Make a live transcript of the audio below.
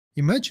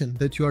Imagine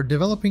that you are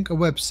developing a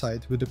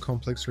website with a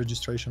complex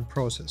registration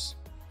process.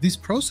 This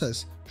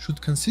process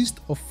should consist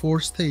of 4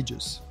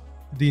 stages: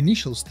 the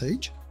initial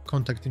stage,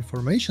 contact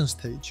information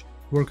stage,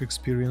 work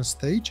experience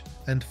stage,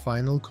 and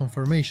final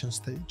confirmation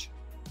stage.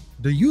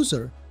 The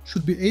user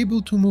should be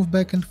able to move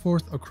back and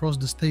forth across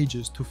the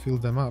stages to fill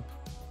them up.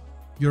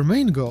 Your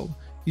main goal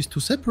is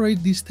to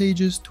separate these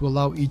stages to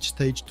allow each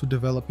stage to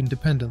develop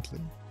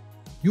independently.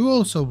 You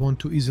also want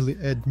to easily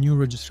add new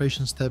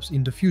registration steps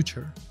in the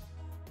future.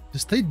 The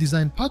state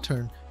design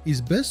pattern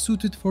is best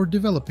suited for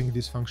developing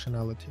this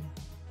functionality.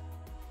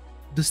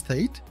 The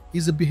state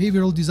is a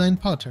behavioral design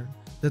pattern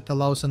that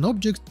allows an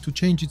object to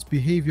change its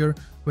behavior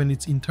when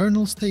its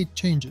internal state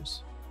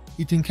changes.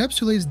 It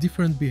encapsulates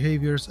different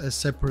behaviors as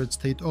separate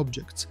state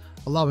objects,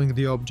 allowing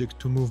the object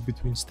to move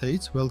between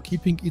states while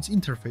keeping its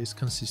interface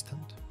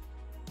consistent.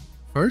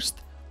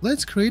 First,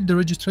 let's create the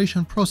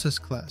registration process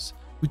class,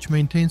 which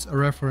maintains a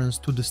reference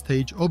to the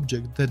stage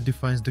object that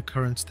defines the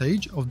current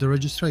stage of the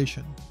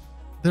registration.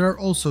 There are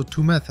also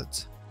 2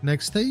 methods,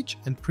 next stage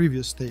and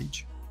previous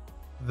stage.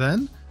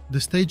 Then,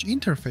 the stage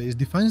interface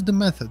defines the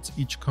methods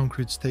each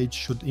concrete stage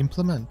should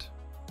implement.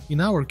 In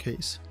our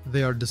case,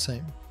 they are the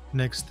same,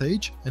 next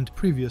stage and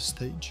previous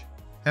stage.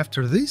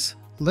 After this,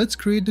 let's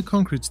create the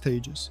concrete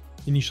stages: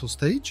 initial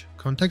stage,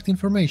 contact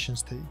information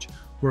stage,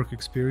 work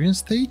experience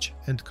stage,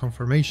 and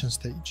confirmation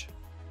stage.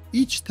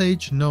 Each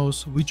stage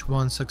knows which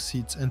one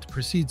succeeds and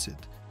precedes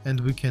it, and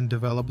we can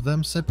develop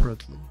them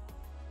separately.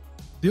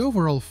 The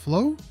overall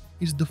flow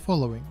is the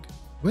following.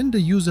 When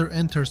the user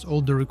enters all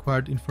the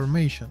required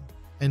information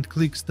and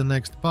clicks the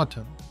next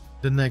button,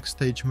 the next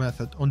stage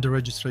method on the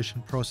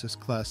registration process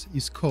class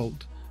is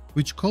called,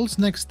 which calls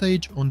next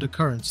stage on the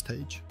current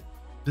stage.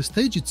 The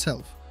stage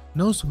itself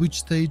knows which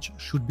stage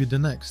should be the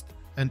next,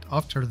 and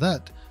after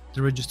that,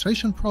 the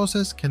registration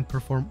process can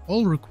perform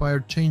all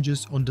required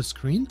changes on the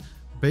screen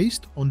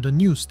based on the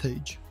new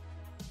stage.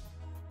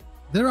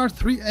 There are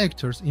 3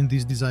 actors in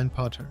this design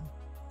pattern.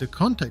 The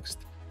context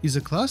is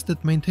a class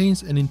that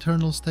maintains an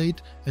internal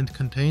state and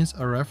contains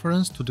a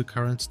reference to the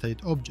current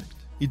state object.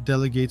 It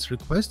delegates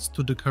requests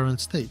to the current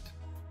state.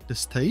 The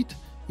state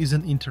is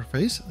an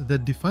interface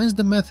that defines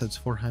the methods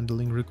for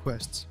handling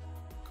requests.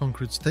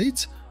 Concrete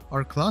states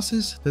are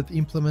classes that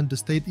implement the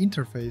state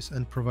interface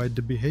and provide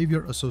the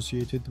behavior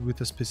associated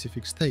with a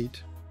specific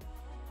state.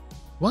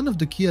 One of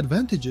the key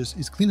advantages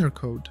is cleaner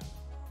code.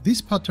 This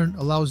pattern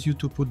allows you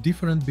to put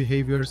different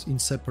behaviors in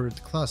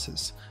separate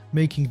classes,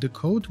 making the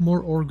code more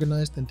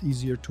organized and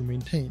easier to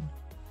maintain.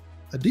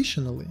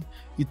 Additionally,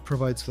 it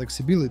provides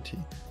flexibility,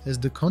 as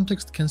the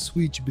context can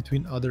switch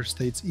between other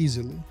states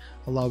easily,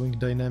 allowing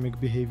dynamic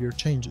behavior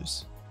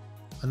changes.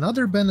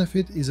 Another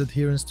benefit is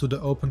adherence to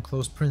the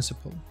open-close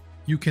principle.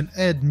 You can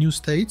add new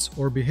states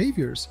or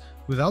behaviors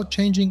without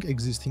changing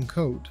existing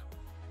code.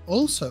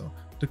 Also,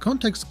 the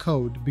context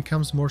code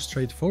becomes more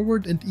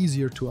straightforward and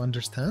easier to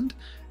understand,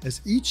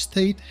 as each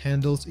state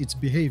handles its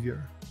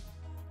behavior.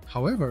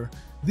 However,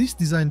 this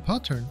design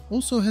pattern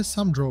also has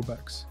some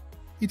drawbacks.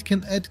 It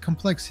can add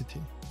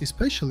complexity,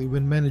 especially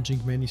when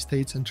managing many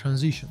states and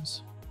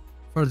transitions.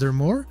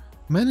 Furthermore,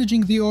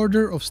 managing the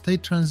order of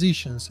state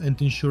transitions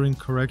and ensuring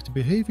correct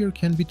behavior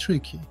can be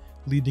tricky,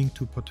 leading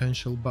to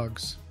potential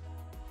bugs.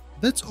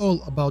 That's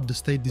all about the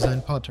state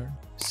design pattern.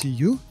 See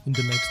you in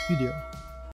the next video.